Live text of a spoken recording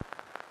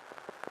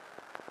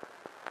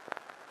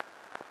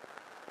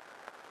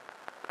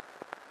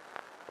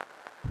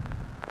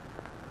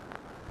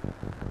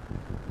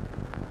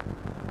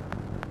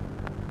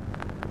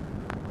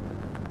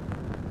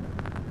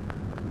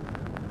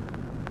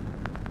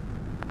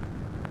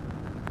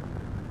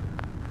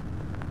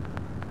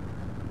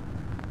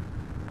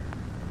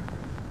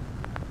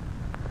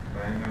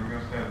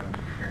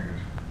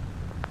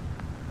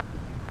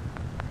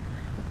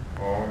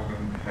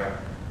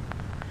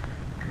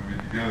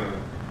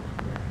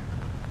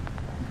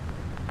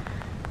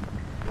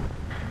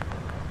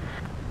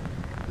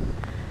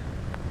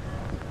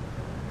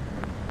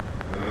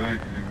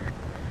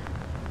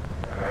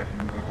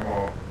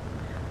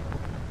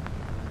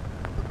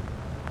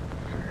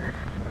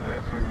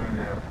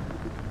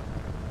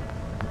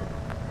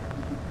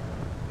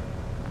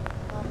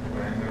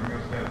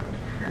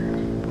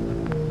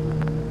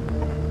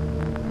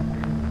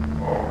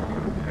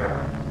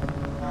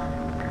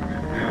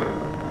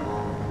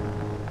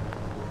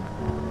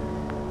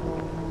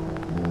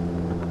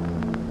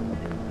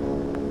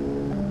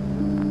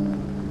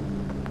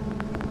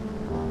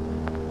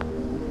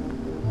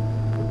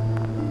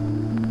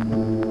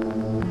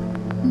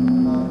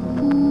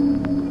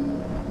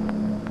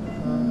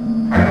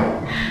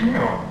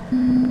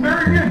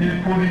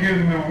When you get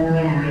in the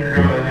world where you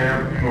gotta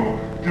have,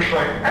 just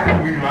like, I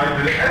don't mean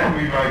like this, I don't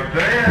mean like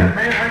that,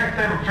 man, I can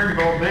stand up trees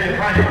all day if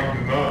I ain't gonna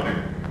do nothing.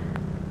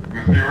 You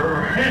see where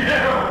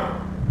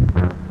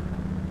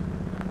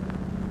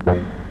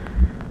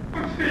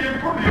But see, you're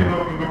pretty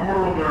enough in the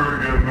world there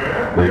again,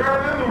 man. You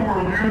aren't in the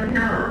world, you're in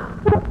here.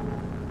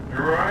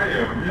 Here I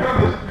am. You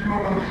know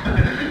what I'm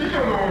saying? You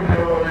don't know what the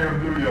hell I am,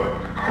 do you?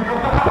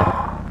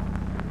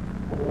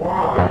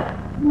 Why?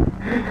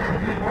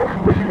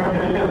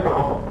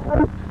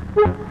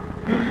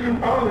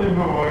 I don't even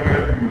know if I can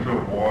ask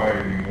myself why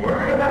anymore.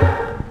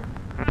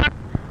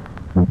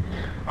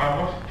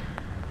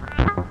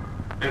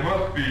 It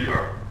must be,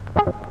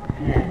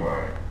 who am I?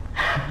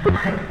 I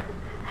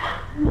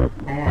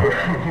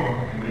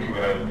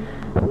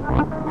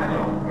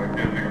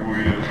can't think who he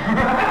is.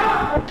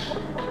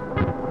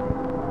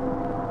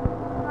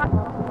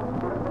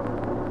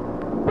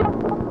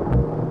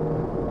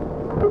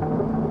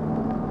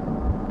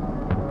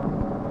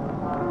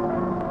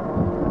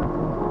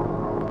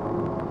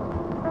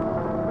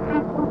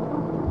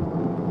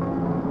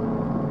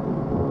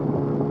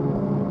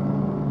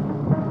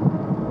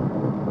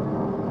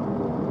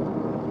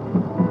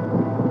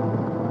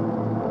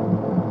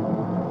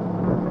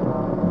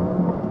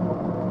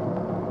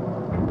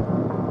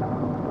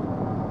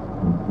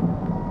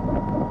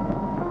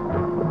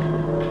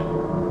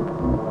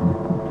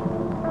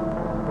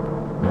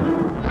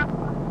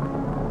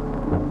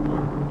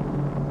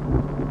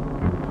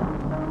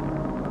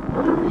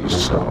 He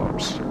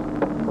sobs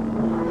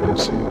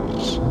as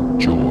his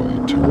joy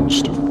turns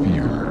to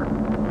fear.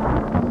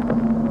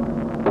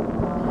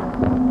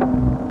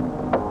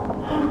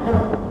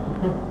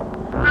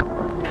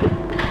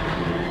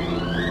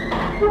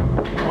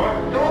 What?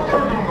 Don't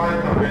turn the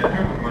lights on, man.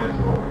 Turn the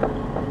lights off.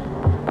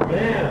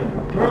 Man,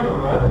 turn the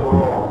lights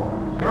off.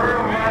 Turn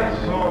the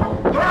lights off.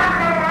 Turn the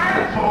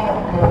lights off,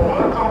 Paul.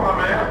 That's all I'm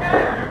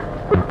asking you.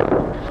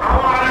 I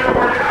want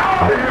everybody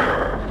out of here.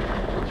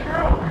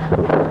 True.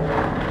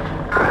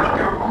 I don't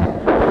give a cool.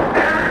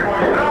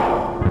 Everybody out.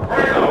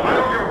 Right now, I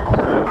don't give a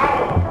cool.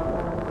 Out.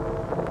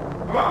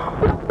 Come on.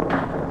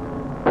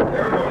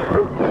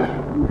 Everybody.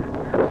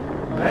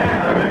 Man,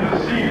 I'm in the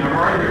scene. I'm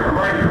right here. I'm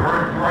right here.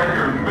 Right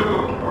here in the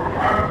middle.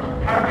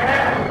 I'm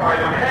pacified.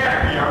 I'm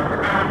happy. I'm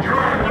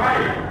enjoying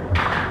life.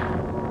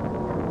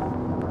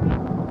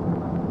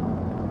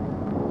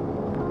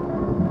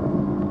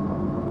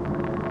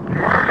 You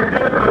want to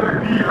get another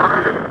key, are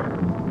you?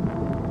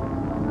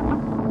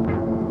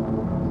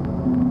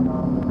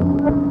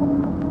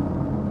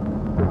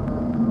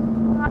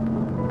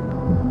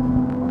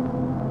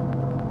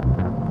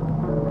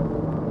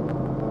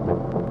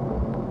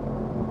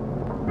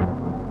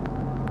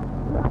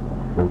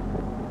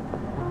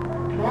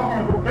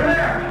 Welcome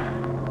back!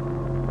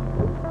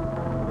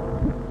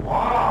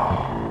 Wow!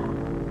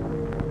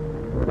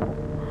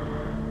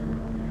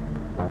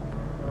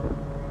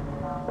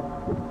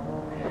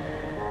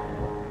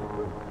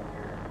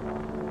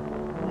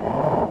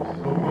 Wow,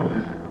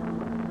 someone's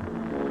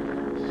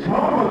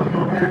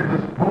gonna make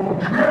this boat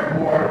trip,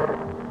 boy!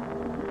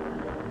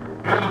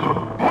 This is a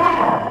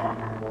bummer!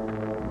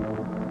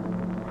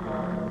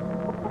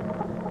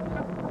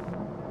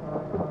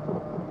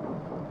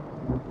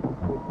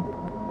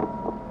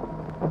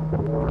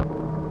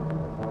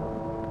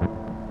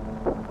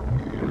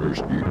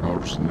 Interstate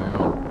house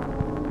now.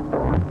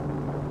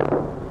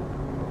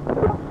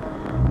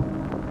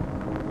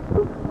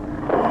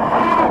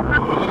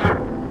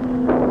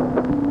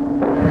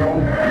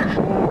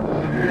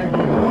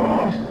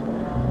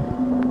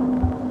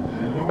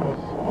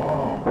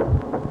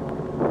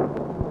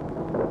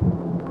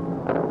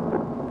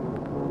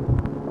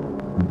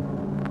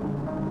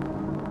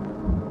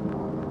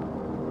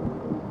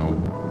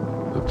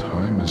 The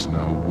time is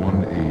now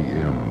 1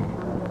 a.m.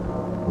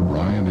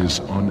 Ryan is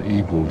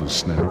unable to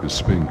snap his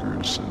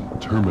fingers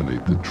and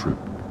terminate the trip,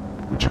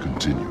 which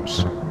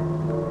continues.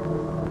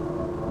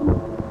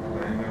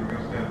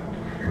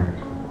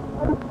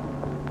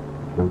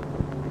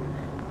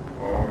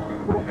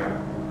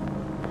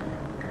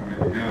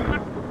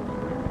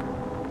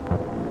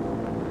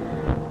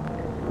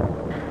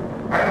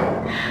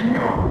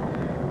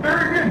 There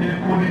again,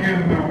 when you get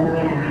in the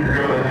world where you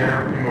gotta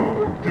have,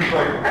 just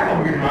like, I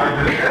don't mean like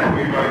this, I don't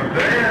mean like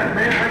that,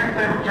 man, I can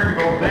stand up trees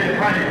all day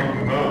if I ain't gonna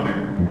do nothing.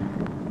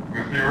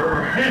 You see where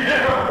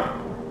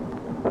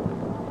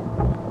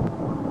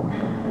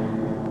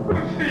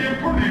But see, you're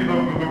pretty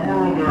enough in the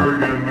world there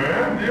again,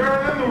 man. You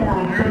aren't in the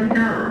world, you're in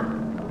here.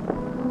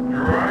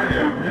 Here I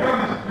am. You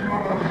know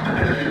what I'm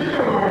saying? You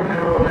don't know what the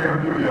hell I am,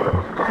 do you?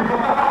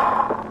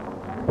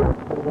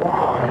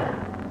 Why?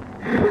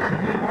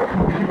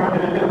 I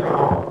don't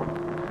know.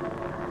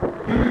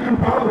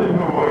 I don't even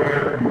know why I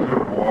asked you to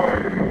why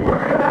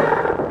anyway.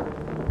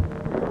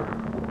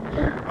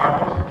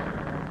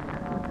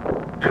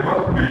 It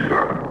must be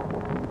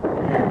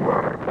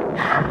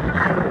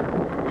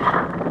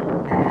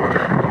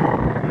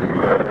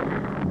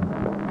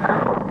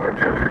I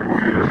can't think who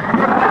it is.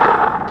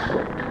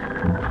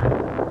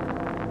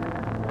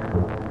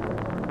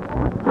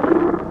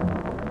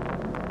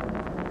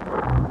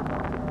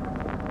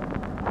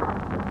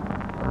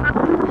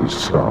 He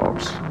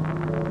sobs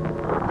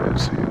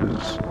as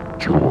his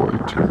joy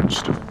turns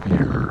to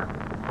fear.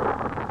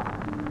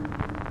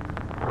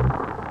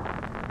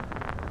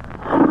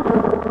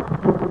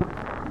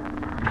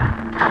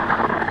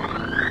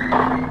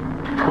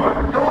 What?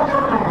 Don't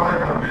turn the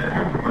lights on, man.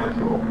 Turn the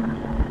lights off.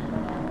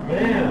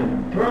 Man,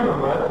 turn the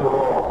lights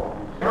off.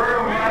 Turn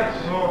the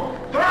lights off.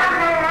 Turn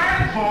the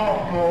lights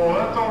off, Mo.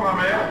 That's all I'm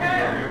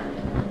asking you.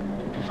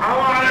 I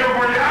want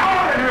everybody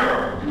out of here.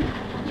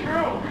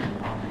 True.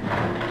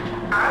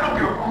 I don't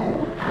give a who.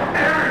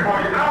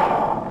 Everybody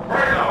out.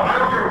 Right now. I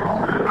don't give a who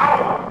is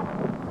out.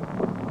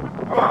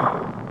 Come on.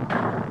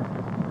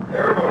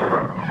 Everybody.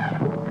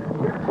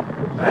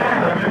 Man,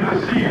 I'm in the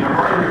scene. I'm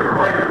right here,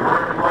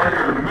 right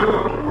here in the middle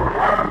of it.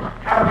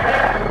 I'm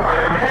happy.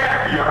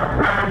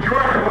 I'm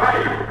enjoying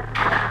life.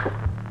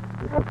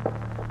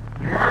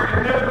 You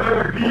aren't let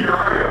me be,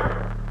 are you?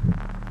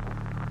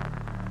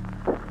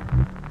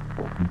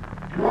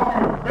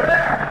 Welcome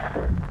back.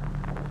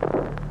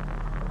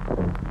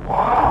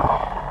 Wow.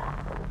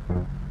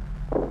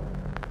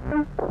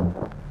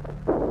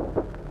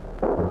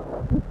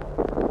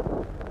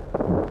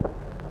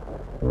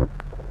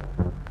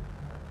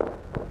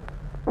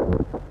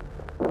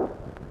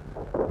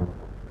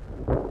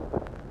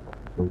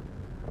 Thank you.